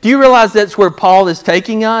Him. Do you realize that's where Paul is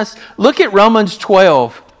taking us? Look at Romans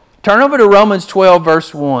 12. Turn over to Romans 12,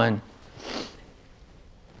 verse 1.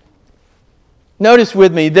 Notice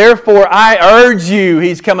with me, therefore I urge you,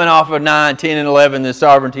 he's coming off of 9, 10, and 11, the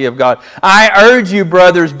sovereignty of God. I urge you,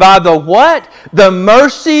 brothers, by the what? The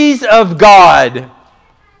mercies of God.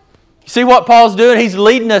 You see what Paul's doing? He's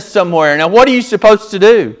leading us somewhere. Now what are you supposed to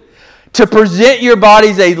do? To present your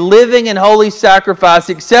bodies a living and holy sacrifice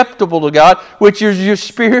acceptable to God, which is your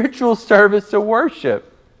spiritual service of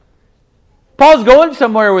worship. Paul's going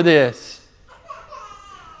somewhere with this.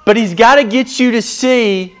 But he's got to get you to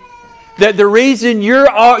see that the reason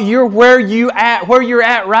you're where you're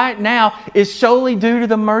at right now is solely due to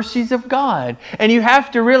the mercies of God. And you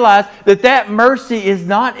have to realize that mercy is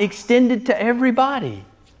not extended to everybody.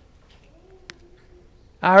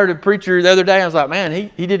 I heard a preacher the other day, I was like,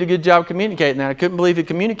 man, he did a good job communicating that. I couldn't believe he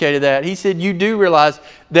communicated that. He said, you do realize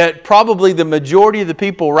that probably the majority of the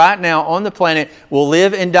people right now on the planet will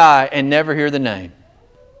live and die and never hear the name.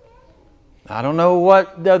 I don't know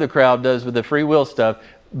what the other crowd does with the free will stuff,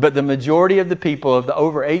 but the majority of the people, of the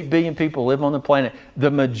over 8 billion people live on the planet,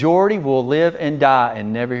 the majority will live and die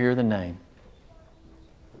and never hear the name.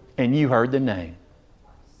 And you heard the name.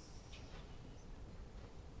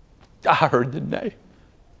 I heard the name.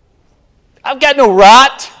 I've got no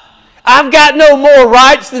right. I've got no more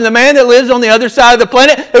rights than the man that lives on the other side of the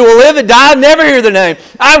planet who will live and die and never hear the name.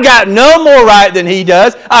 I've got no more right than he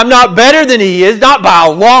does. I'm not better than he is, not by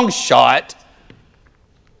a long shot.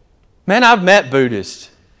 Man, I've met Buddhists.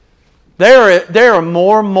 They are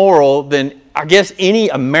more moral than, I guess, any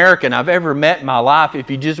American I've ever met in my life, if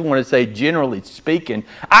you just want to say generally speaking.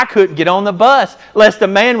 I couldn't get on the bus lest a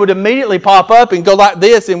man would immediately pop up and go like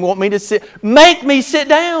this and want me to sit, make me sit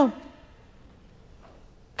down.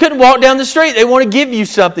 Couldn't walk down the street. They want to give you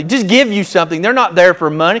something. Just give you something. They're not there for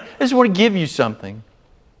money. They just want to give you something.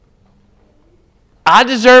 I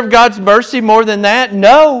deserve God's mercy more than that?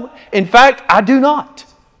 No. In fact, I do not.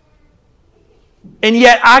 And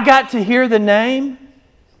yet I got to hear the name,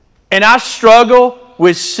 and I struggle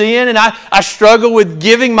with sin, and I struggle with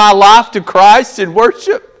giving my life to Christ in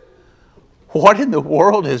worship. What in the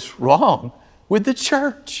world is wrong with the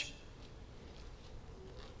church?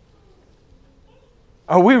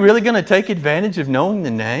 Are we really going to take advantage of knowing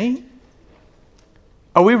the name?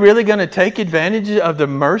 Are we really going to take advantage of the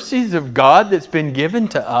mercies of God that's been given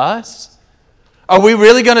to us? Are we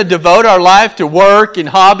really going to devote our life to work and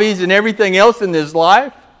hobbies and everything else in this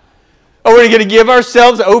life? Are we going to give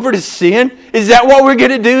ourselves over to sin? Is that what we're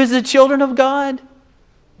going to do as the children of God?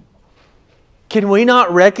 Can we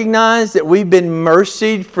not recognize that we've been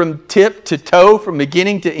mercied from tip to toe, from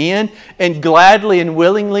beginning to end, and gladly and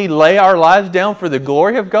willingly lay our lives down for the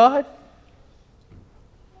glory of God?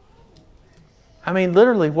 I mean,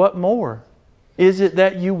 literally, what more is it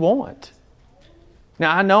that you want?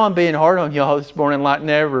 Now, I know I'm being hard on y'all this morning like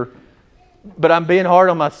never, but I'm being hard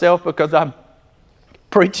on myself because I'm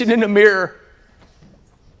preaching in the mirror.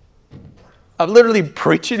 I'm literally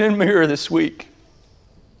preaching in the mirror this week.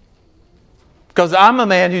 Because I'm a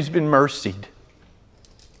man who's been mercied.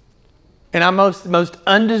 And I'm most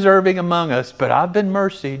undeserving among us, but I've been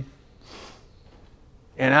mercied.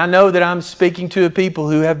 And I know that I'm speaking to a people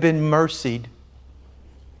who have been mercied.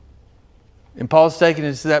 And Paul's taking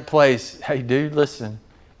us to that place. Hey, dude, listen.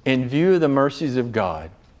 In view of the mercies of God,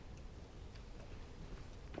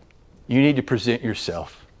 you need to present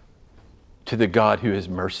yourself to the God who has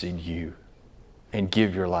mercied you and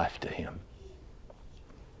give your life to Him.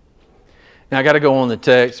 Now, I got to go on the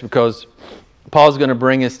text because Paul's going to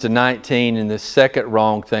bring us to 19 in the second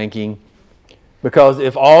wrong thinking. Because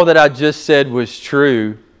if all that I just said was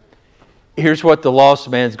true, here's what the lost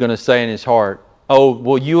man's going to say in his heart. Oh,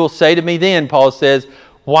 well, you will say to me then, Paul says,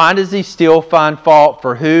 why does he still find fault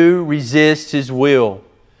for who resists his will?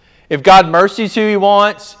 If God mercies who He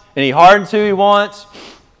wants and He hardens who He wants,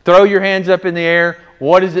 throw your hands up in the air.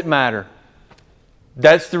 What does it matter?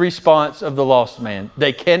 That's the response of the lost man.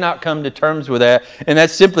 They cannot come to terms with that, and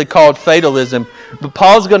that's simply called fatalism. But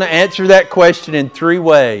Paul's going to answer that question in 3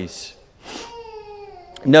 ways.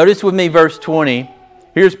 Notice with me verse 20.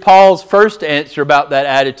 Here's Paul's first answer about that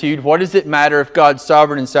attitude. What does it matter if God's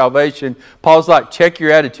sovereign in salvation? Paul's like, check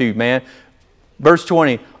your attitude, man. Verse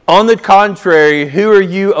 20. On the contrary, who are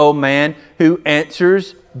you, O man, who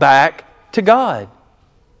answers back to God?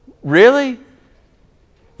 Really?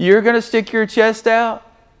 You're going to stick your chest out?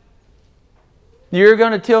 You're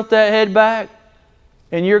going to tilt that head back?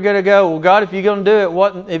 And you're going to go, well, God, if you're going to do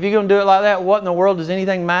it, if you're going to do it like that, what in the world does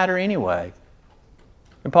anything matter anyway?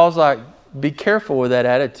 And Paul's like, be careful with that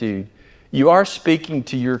attitude. You are speaking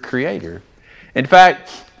to your Creator. In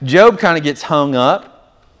fact, Job kind of gets hung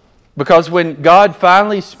up because when God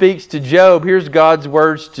finally speaks to Job, here's God's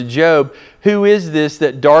words to Job. Who is this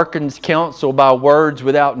that darkens counsel by words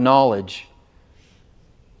without knowledge?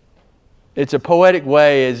 It's a poetic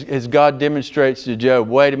way as God demonstrates to Job,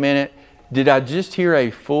 wait a minute, did I just hear a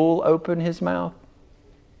fool open his mouth?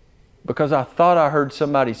 Because I thought I heard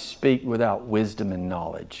somebody speak without wisdom and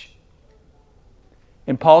knowledge.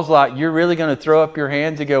 And Paul's like, you're really going to throw up your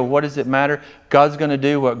hands and go, what does it matter? God's going to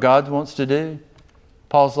do what God wants to do?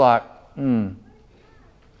 Paul's like, Are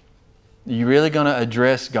you really going to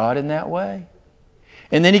address God in that way?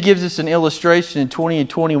 And then he gives us an illustration in 20 and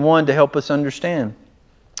 21 to help us understand.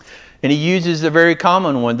 And he uses a very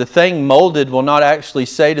common one. The thing molded will not actually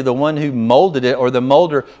say to the one who molded it or the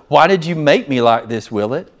molder, why did you make me like this,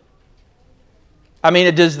 will it? I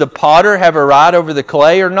mean, does the potter have a right over the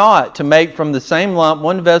clay or not to make from the same lump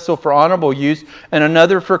one vessel for honorable use and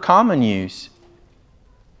another for common use?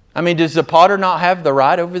 I mean, does the potter not have the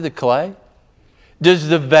right over the clay? Does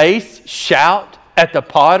the vase shout at the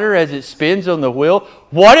potter as it spins on the wheel,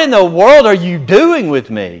 "What in the world are you doing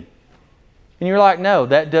with me?" And you're like, no,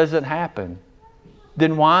 that doesn't happen.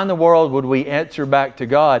 Then why in the world would we answer back to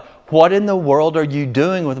God, "What in the world are you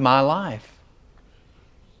doing with my life?"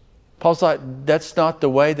 Paul's like, that's not the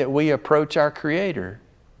way that we approach our Creator.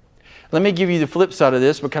 Let me give you the flip side of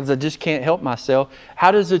this because I just can't help myself. How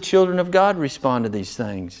does the children of God respond to these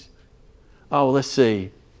things? Oh, let's see.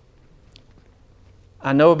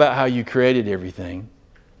 I know about how you created everything.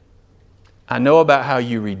 I know about how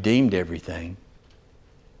you redeemed everything.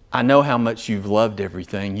 I know how much you've loved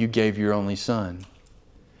everything. You gave your only Son.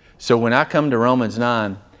 So when I come to Romans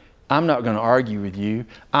 9, I'm not going to argue with you.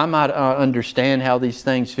 I might understand how these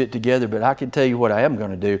things fit together, but I can tell you what I am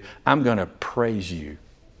going to do. I'm going to praise you.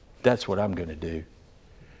 That's what I'm going to do.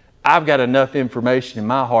 I've got enough information in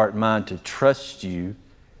my heart and mind to trust you,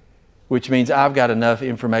 which means I've got enough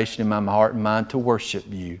information in my heart and mind to worship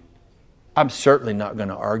you. I'm certainly not going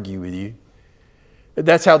to argue with you.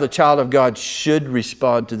 That's how the child of God should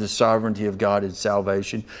respond to the sovereignty of God in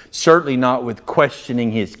salvation. Certainly not with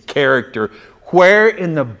questioning His character. Where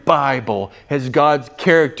in the Bible has God's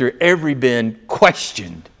character ever been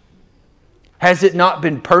questioned? Has it not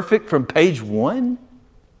been perfect from page 1?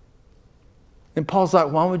 And Paul's like,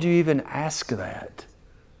 why would you even ask that?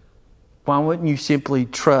 Why wouldn't you simply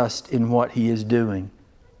trust in what He is doing?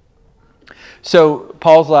 So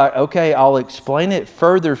Paul's like, okay, I'll explain it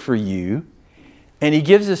further for you. And he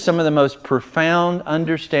gives us some of the most profound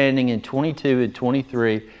understanding in 22 and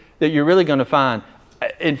 23 that you're really going to find.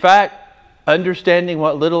 In fact, understanding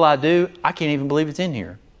what little I do, I can't even believe it's in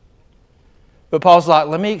here. But Paul's like,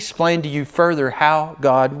 let me explain to you further how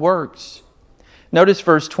God works. Notice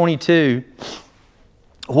verse 22.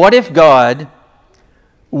 What if God,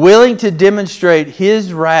 willing to demonstrate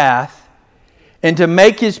His wrath and to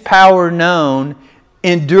make His power known,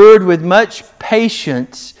 endured with much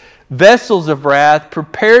patience vessels of wrath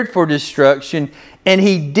prepared for destruction, and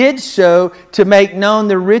He did so to make known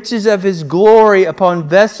the riches of His glory upon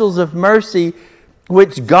vessels of mercy,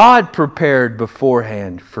 which God prepared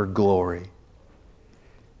beforehand for glory.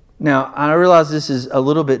 Now, I realize this is a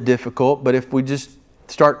little bit difficult, but if we just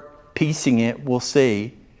start piecing it, we'll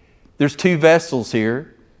see. There's 2 vessels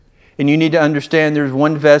here, and you need to understand there's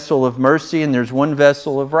one vessel of mercy and there's one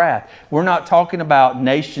vessel of wrath. We're not talking about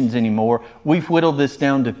nations anymore. We've whittled this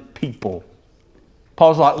down to people.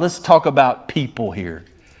 Paul's like, let's talk about people here.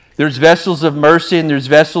 There's vessels of mercy and there's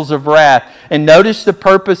vessels of wrath. And notice the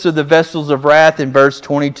purpose of the vessels of wrath in verse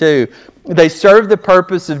 22. They serve the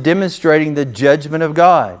purpose of demonstrating the judgment of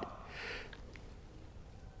God.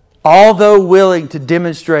 Although willing to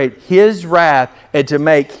demonstrate His wrath and to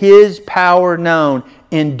make His power known,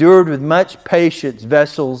 endured with much patience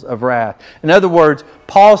vessels of wrath. In other words,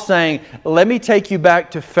 Paul's saying, let me take you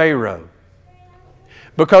back to Pharaoh.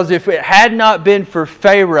 Because if it had not been for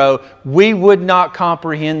Pharaoh, we would not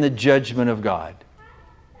comprehend the judgment of God.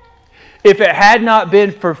 If it had not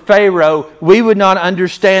been for Pharaoh, we would not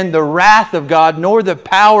understand the wrath of God nor the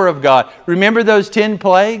power of God. Remember those 10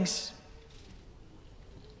 plagues?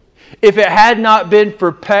 If it had not been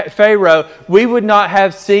for Pharaoh, we would not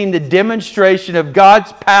have seen the demonstration of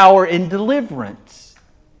God's power in deliverance.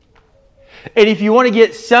 And if you want to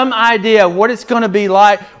get some idea of what it's going to be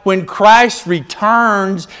like when Christ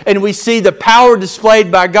returns and we see the power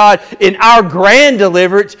displayed by God in our grand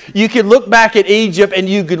deliverance, you could look back at Egypt and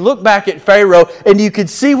you could look back at Pharaoh and you could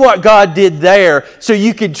see what God did there, so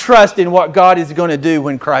you could trust in what God is going to do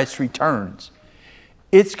when Christ returns.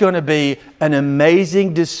 It's going to be an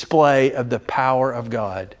amazing display of the power of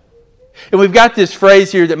God. And we've got this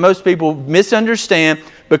phrase here that most people misunderstand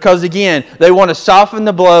because, again, they want to soften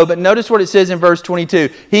the blow. But notice what it says in verse 22.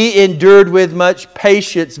 He endured with much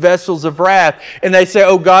patience vessels of wrath. And they say,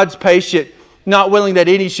 oh, God's patient, not willing that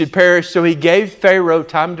any should perish, so He gave Pharaoh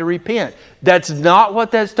time to repent. That's not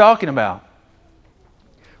what that's talking about.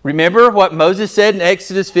 Remember what Moses said in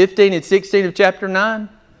Exodus 15 and 16 of chapter 9?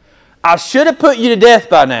 I should have put you to death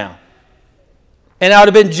by now. And I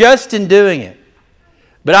would have been just in doing it.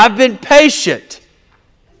 But I've been patient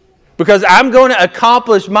because I'm going to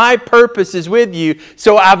accomplish my purposes with you,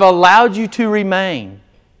 so I've allowed you to remain.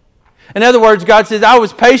 In other words, God says, I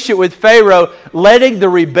was patient with Pharaoh, letting the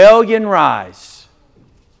rebellion rise.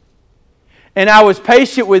 And I was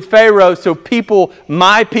patient with Pharaoh so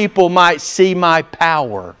my people might see my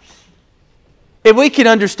power. If we can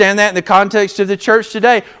understand that in the context of the church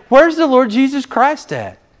today, where's the Lord Jesus Christ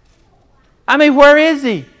at? I mean, where is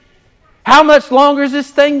He? How much longer is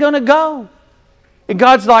this thing going to go? And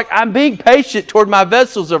God's like, I'm being patient toward my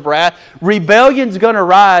vessels of wrath. Rebellion's going to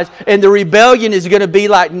rise, and the rebellion is going to be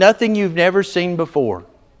like nothing you've never seen before.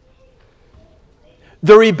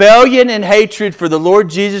 The rebellion and hatred for the Lord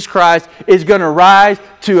Jesus Christ is going to rise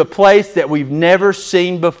to a place that we've never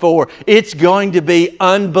seen before. It's going to be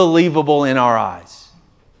unbelievable in our eyes.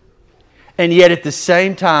 And yet at the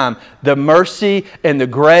same time, the mercy and the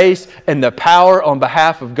grace and the power on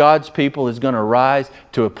behalf of God's people is going to rise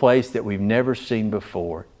to a place that we've never seen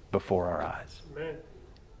before our eyes. Amen.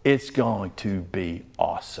 It's going to be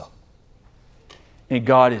awesome. And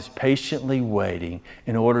God is patiently waiting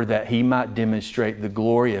in order that He might demonstrate the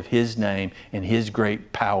glory of His name and His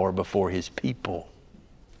great power before His people.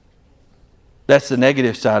 That's the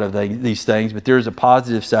negative side of these things, but there is a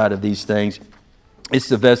positive side of these things. It's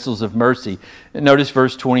the vessels of mercy. And notice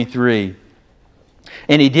verse 23.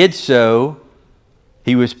 And He did so.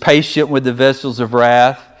 He was patient with the vessels of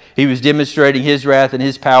wrath. He was demonstrating His wrath and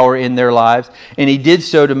His power in their lives. And He did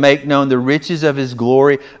so to make known the riches of His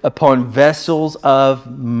glory upon vessels of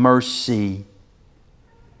mercy.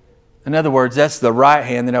 In other words, that's the right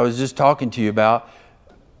hand that I was just talking to you about.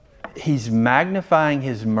 He's magnifying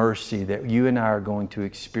His mercy that you and I are going to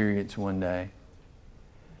experience one day.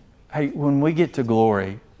 Hey, when we get to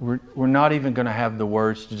glory, we're not even going to have the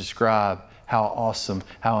words to describe how awesome,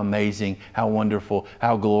 how amazing, how wonderful,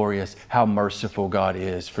 how glorious, how merciful God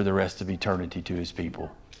is for the rest of eternity to His people.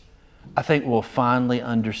 I think we'll finally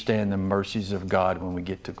understand the mercies of God when we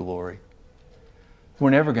get to glory.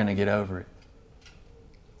 We're never going to get over it.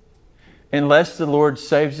 Unless the Lord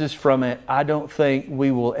saves us from it, I don't think we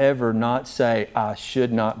will ever not say, I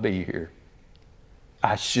should not be here.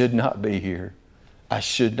 I should not be here. I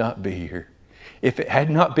should not be here. If it had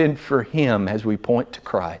not been for Him as we point to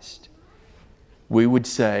Christ, we would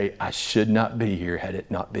say, I should not be here had it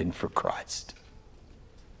not been for Christ.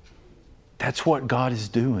 That's what God is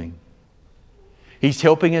doing. He's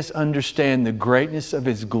helping us understand the greatness of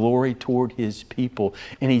His glory toward His people.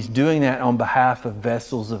 And He's doing that on behalf of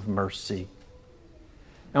vessels of mercy.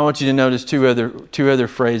 I want you to notice two other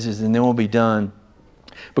phrases and then we'll be done.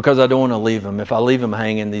 Because I don't want to leave them. If I leave them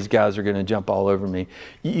hanging, these guys are going to jump all over me.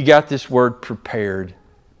 You got this word prepared.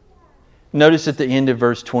 Notice at the end of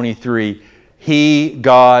verse 23, He,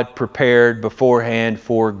 God, prepared beforehand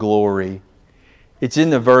for glory. It's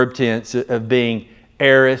in the verb tense of being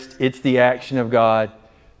aorist. It's the action of God.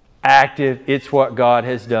 Active. It's what God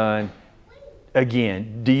has done.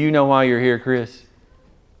 Again, do you know why you're here, Chris?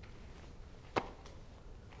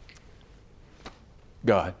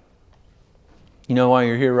 God. You know why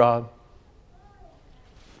you're here, Rob?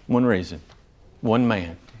 One reason. One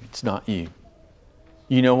man. It's not you.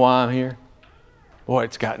 You know why I'm here? Boy,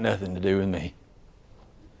 it's got nothing to do with me.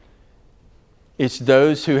 It's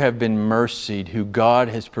those who have been mercied, who God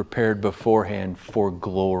has prepared beforehand for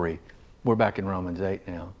glory. We're back in Romans 8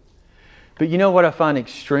 now. But you know what I find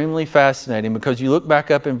extremely fascinating? Because you look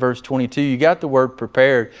back up in verse 22, you got the word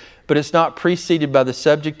prepared, but it's not preceded by the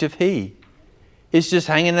subject of He. It's just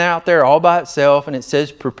hanging out there all by itself, and it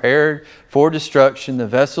says prepared for destruction, the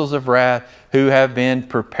vessels of wrath who have been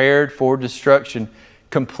prepared for destruction.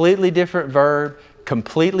 Completely different verb,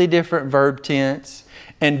 completely different verb tense.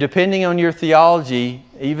 And depending on your theology,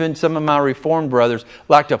 even some of my Reformed brothers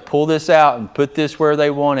like to pull this out and put this where they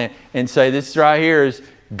want it and say this right here is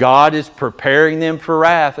God is preparing them for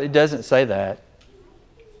wrath. It doesn't say that.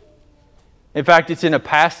 In fact, it's in a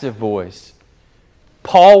passive voice.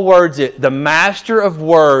 Paul words it, the master of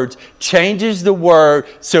words changes the word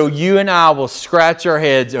so you and I will scratch our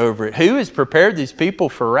heads over it. Who has prepared these people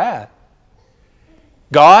for wrath?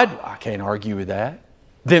 God? I can't argue with that.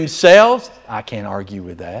 Themselves? I can't argue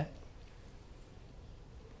with that.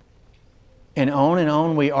 And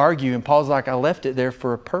on we argue, and Paul's like, I left it there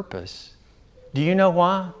for a purpose. Do you know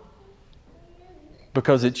why?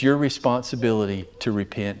 Because it's your responsibility to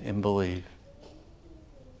repent and believe.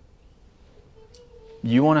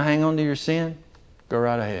 You want to hang on to your sin? Go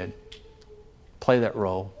right ahead. Play that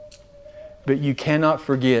role. But you cannot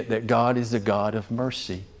forget that God is a God of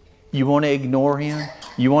mercy. You want to ignore Him?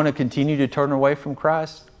 You want to continue to turn away from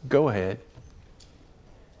Christ? Go ahead.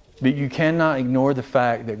 But you cannot ignore the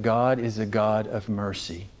fact that God is a God of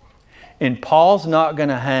mercy. And Paul's not going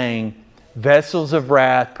to hang vessels of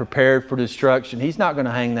wrath prepared for destruction. He's not going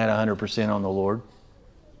to hang that 100% on the Lord.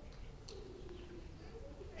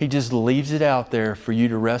 He just leaves it out there for you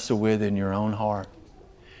to wrestle with in your own heart.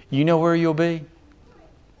 You know where you'll be?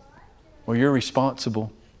 Well, you're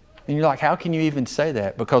responsible. And you're like, how can you even say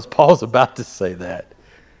that? Because Paul's about to say that.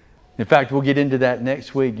 In fact, we'll get into that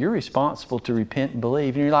next week. You're responsible to repent and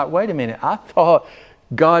believe. And you're like, wait a minute, I thought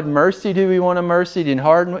God mercied who He wanted mercied and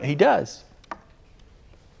hardened. He does.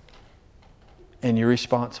 And you're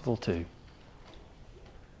responsible too.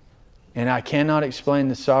 And I cannot explain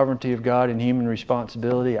the sovereignty of God and human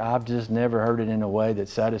responsibility. I've just never heard it in a way that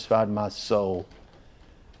satisfied my soul.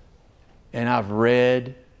 And I've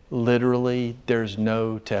read, literally, there's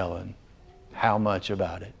no telling how much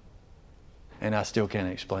about it. And I still can't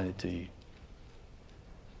explain it to you.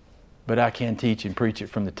 But I can teach and preach it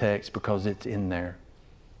from the text because it's in there.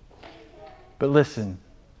 But listen,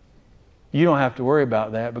 you don't have to worry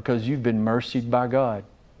about that because you've been mercied by God.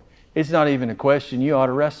 It's not even a question you ought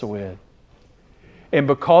to wrestle with. And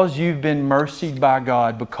because you've been mercied by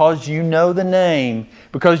God, because you know the name,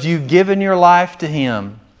 because you've given your life to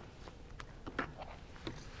Him,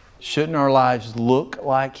 shouldn't our lives look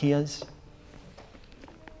like His?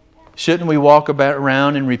 Shouldn't we walk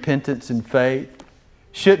around in repentance and faith?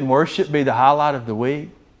 Shouldn't worship be the highlight of the week?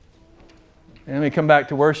 And let me come back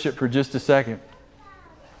to worship for just a second.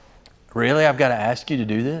 Really? I've got to ask you to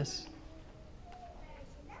do this?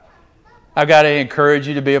 I've got to encourage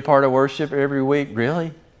you to be a part of worship every week?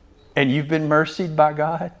 Really? And you've been mercied by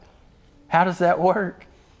God? How does that work?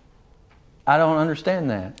 I don't understand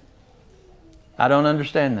that. I don't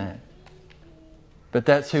understand that. But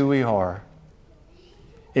that's who we are.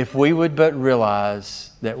 If we would but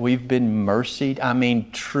realize that we've been mercied, I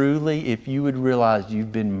mean truly, if you would realize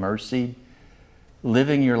you've been mercied,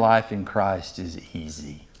 living your life in Christ is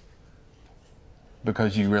easy.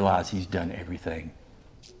 Because you realize He's done everything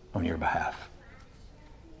on your behalf.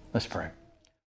 Let's pray.